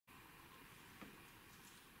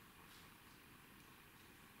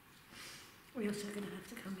We're also going to have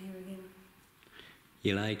to come here again.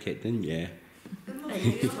 You like it, didn't you? There must be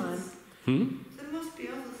Next others. time. There must be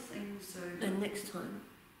other things though. And next time.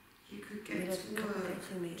 You could we'll get have to a couple of work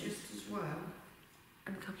data meters. just as well.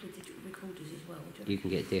 And a couple of digital recorders as well. You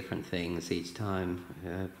can get different things each time.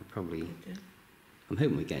 Probably. I'm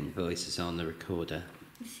hoping we're getting voices on the recorder.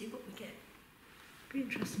 Let's see what we get. Be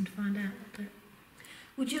interesting to find out.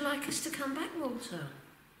 Would you like us to come back, Walter?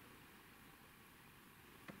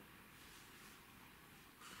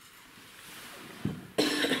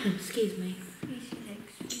 Excuse me.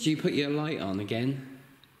 Did you put your light on again?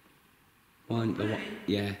 Wind the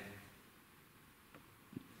yeah.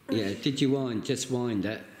 Yeah. Did you wind? Just wind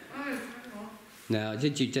it. Oh, hang on. No.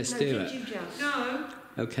 Did you just do it? Did you just? No.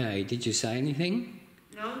 Okay. Did you say anything?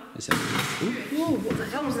 No. Is that, Whoa! What the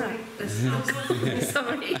hell was that?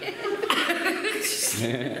 Sorry.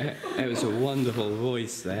 it was a wonderful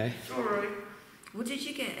voice there. Sorry. What did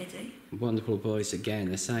you get, Eddie? Wonderful voice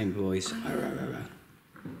again. The same voice.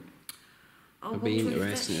 Oh, It'll be Walter, if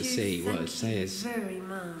interesting to that's see you, what it thank says. you very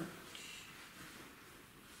much.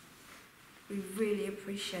 We really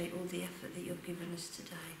appreciate all the effort that you've given us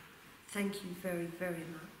today. Thank you very, very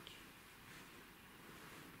much.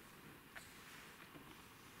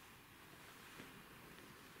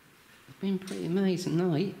 It's been a pretty amazing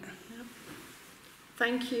night. Yep.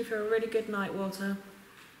 Thank you for a really good night, Walter.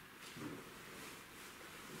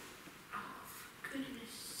 Oh, for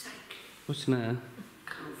goodness sake. What's the matter?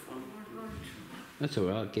 Can't find my lighter. That's all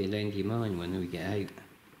right. Get lend you mine when we get out.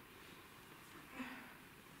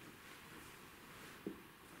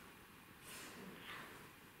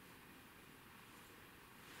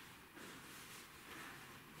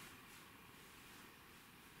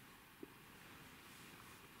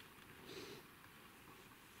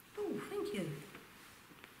 Oh, thank you.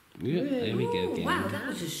 Yeah, there we go Oh, again. wow, that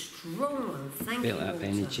was a strong one. Thank Built you, up Walter.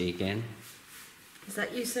 energy again. Is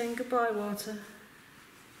that you saying goodbye, Walter?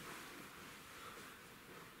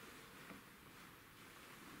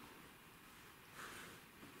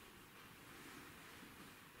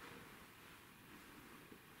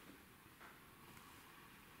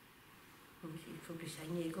 She's probably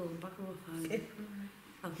saying, yeah, go on, bugger off home.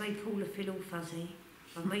 I've made Paula feel all fuzzy.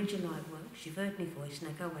 I've made your light work. You've heard my voice. Now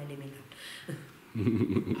go away, leave me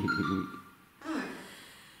alone. Oh.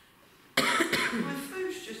 My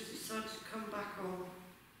phone's just decided to come back on.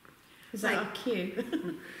 Is that our cue?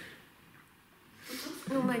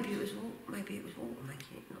 Well, maybe it was water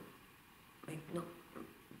making it not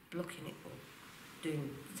blocking it or doing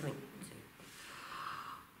something.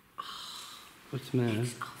 What's the matter?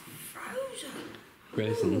 It's frozen.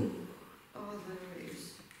 Frozen. Ooh. Oh, there it is.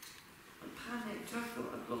 I panicked. I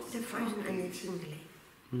thought I'd lost They're the frozen and they're copy.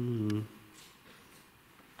 tingly.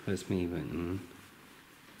 That's me, but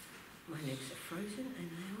My legs are frozen and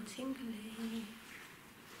they are tingly.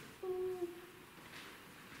 Ooh.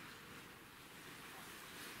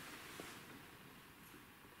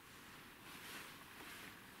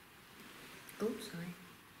 Oh, sorry.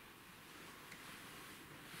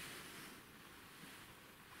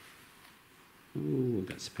 Ooh,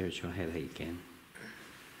 got spiritual headache again.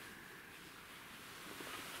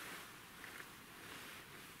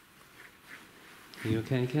 You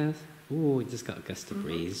okay, Kath? Ooh, we just got a gust of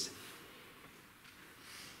breeze.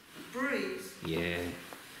 Breeze. Yeah.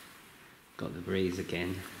 Got the breeze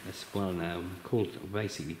again. That's well now.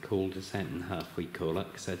 Basically called us out in half, we call it,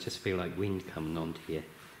 because I just feel like wind coming onto you.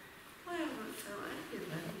 I haven't felt any of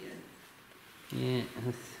that yet.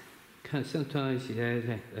 Yeah, sometimes, you know,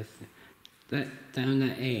 that down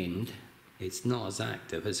that end, it's not as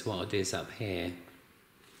active as what it is up here.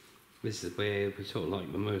 This is where we sort of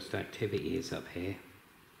like the most activity is up here.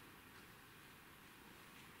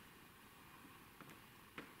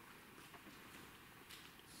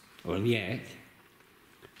 Well, yet,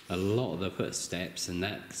 a lot of the footsteps and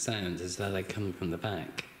that sounds as though they're coming from the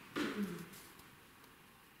back.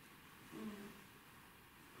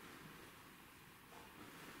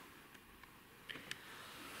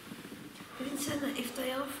 But in saying that, if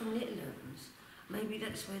they are from little ones, maybe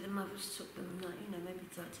that's where the mothers took them, like, you know, maybe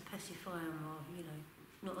like to pacify them or, you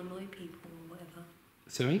know, not annoy people or whatever.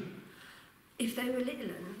 Sorry? If they were little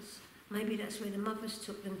ones, maybe that's where the mothers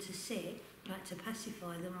took them to sit, like to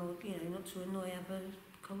pacify them or, you know, not to annoy other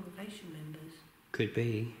congregation members. Could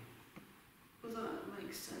be. Well, that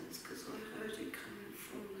makes sense because I heard it coming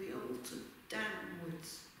from the altar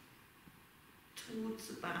downwards towards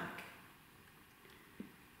the back.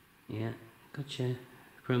 Yeah, gotcha.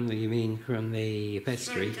 You mean from the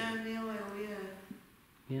vestry? Straight down the aisle, yeah.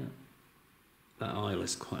 Yeah. That aisle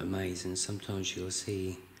is quite amazing. Sometimes you'll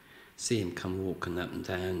see him come walking up and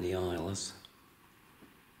down the aisles.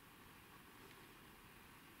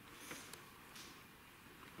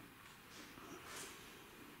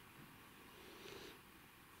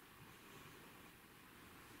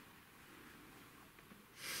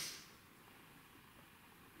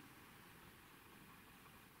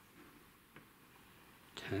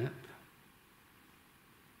 tap.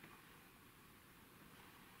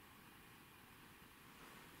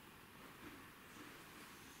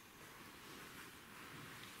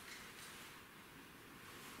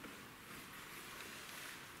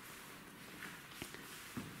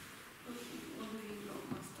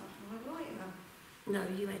 No,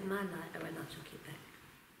 you had my lighter and I took it back.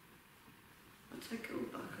 I take it all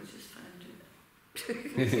back, I just found it. I'm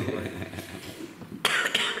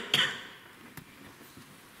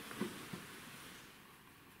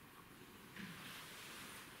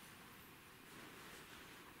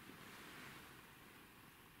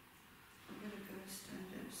going to go stand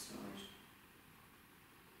outside.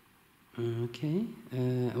 Okay,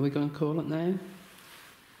 are we going to call it now?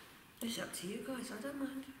 It's up to you guys, I don't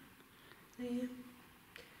mind. Yeah.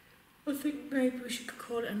 I think maybe we should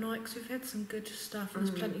call it a night because we've had some good stuff and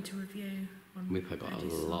there's plenty to review. We've got a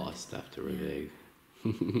lot of stuff to review.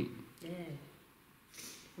 Yeah.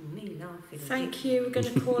 Me laughing. Thank you. We're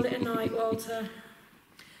going to call it a night, Walter.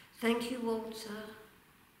 Thank you, Walter.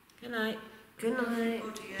 Good night. Good night.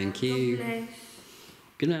 Thank you. God bless.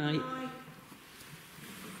 Good night. Bye.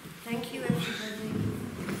 Thank you, everybody.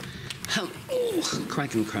 Oh,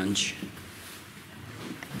 crack and crunch.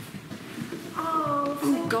 Oh,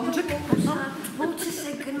 thank you, Walter. Walter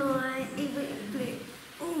said good night. He went and blipped.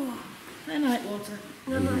 Oh. Good night, Walter.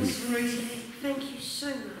 No, no, sweetie. Thank you so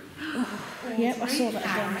much. Yep, I saw that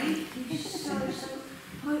again. Thank you so.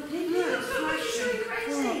 Oh, didn't you? It's so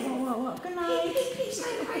crazy. What? Good night. It's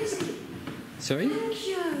so crazy. Sorry? Thank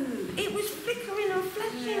you. It was flickering and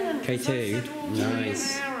flashing. K2.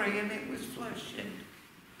 Nice. Harry and it was flashing.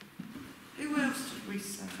 Who else did we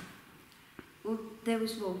say? Well, there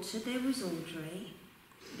was Walter, there was Audrey,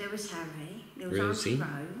 there was Harry, there was Rosie. Auntie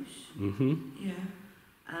Rose. Mm-hmm. Yeah.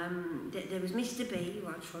 There was Mr. B, who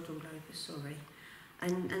I trod all over, sorry.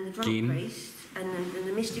 And the drunk Jim. priest, and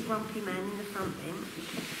the Mr. Grumpy man in the front bench,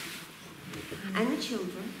 and the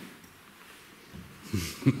children.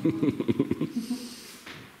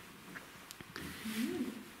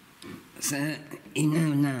 So, you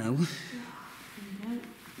know now,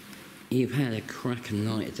 you've had a cracking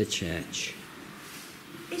night at the church.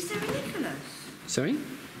 Is there a Nicholas? Sorry?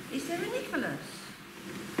 Is there a Nicholas?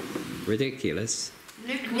 Ridiculous.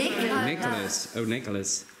 Nicholas. Nicholas. Oh,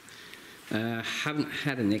 Nicholas. Haven't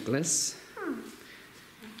had a Nicholas.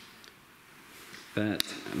 But,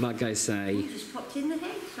 like I say, You just popped in the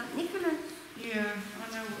head, like Nicholas. Yeah,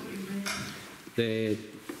 I know what you mean. the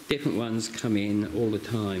different ones come in all the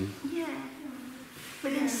time. Yeah.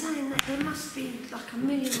 But in saying that, there must be like 1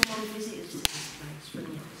 million and one visitors to this place from the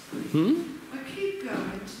other side. Hmm? I keep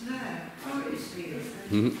going to there. Oh, it's here.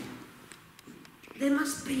 Mm-hmm. There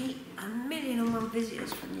must be 1 million and one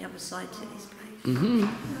visitors from the other side to this place. Mm-hmm.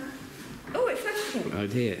 Oh, it's flashing. I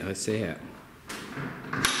hear it, I see it.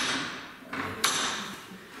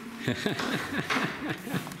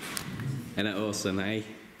 Isn't that awesome, eh?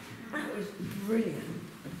 That was brilliant.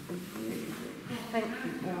 Brilliant. Thank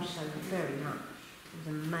you all so very much. It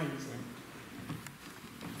was amazing.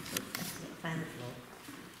 That's the fan floor.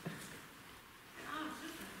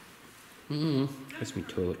 Mm-hmm. Where's my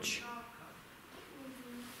torch?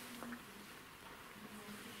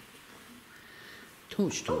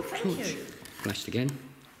 Torch, Oh, torch, thank torch. you. Flashed again.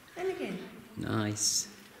 And again. Nice.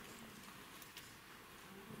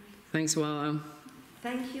 Thanks, Walter.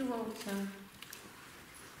 Thank you, Walter.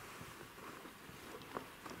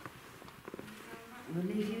 We'll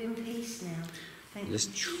leave you in peace now. Thank you.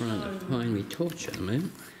 Just trying to find my torch at the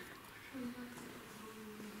moment.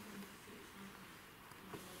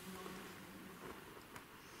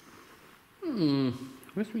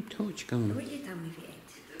 Where's my torch gone? What have you done with it?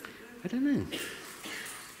 I don't know.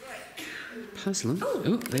 Puzzling.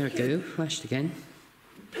 Oh, there it goes. Flashed again.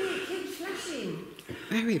 It keeps flashing.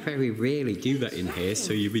 Very, very rarely do that in here,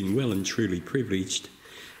 so you've been well and truly privileged.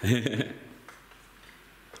 I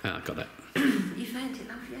got it. You found it,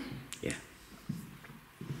 love, yeah? Yeah.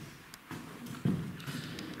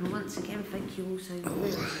 And once again, thank you all so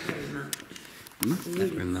very, very much.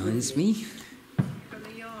 That reminds me. For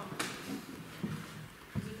the yard.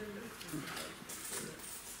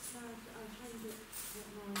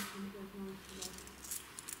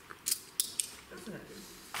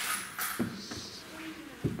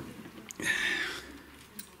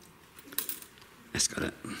 That's got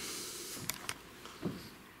it.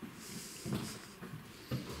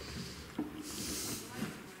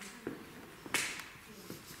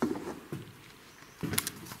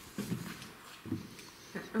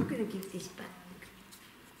 I'm going to give this back.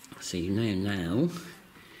 So you know now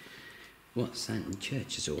what Santon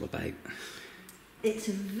Church is all about. It's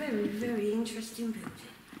a very, very interesting building.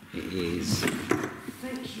 It is.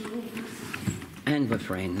 Thank you. And we're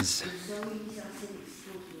friends. I'm sorry, I said it's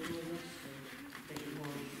still in your restaurant, but you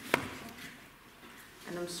won't.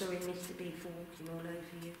 And I'm sorry, Mr. B, for walking all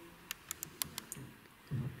over you.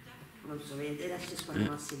 I'm sorry, that's just one of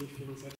my silly things.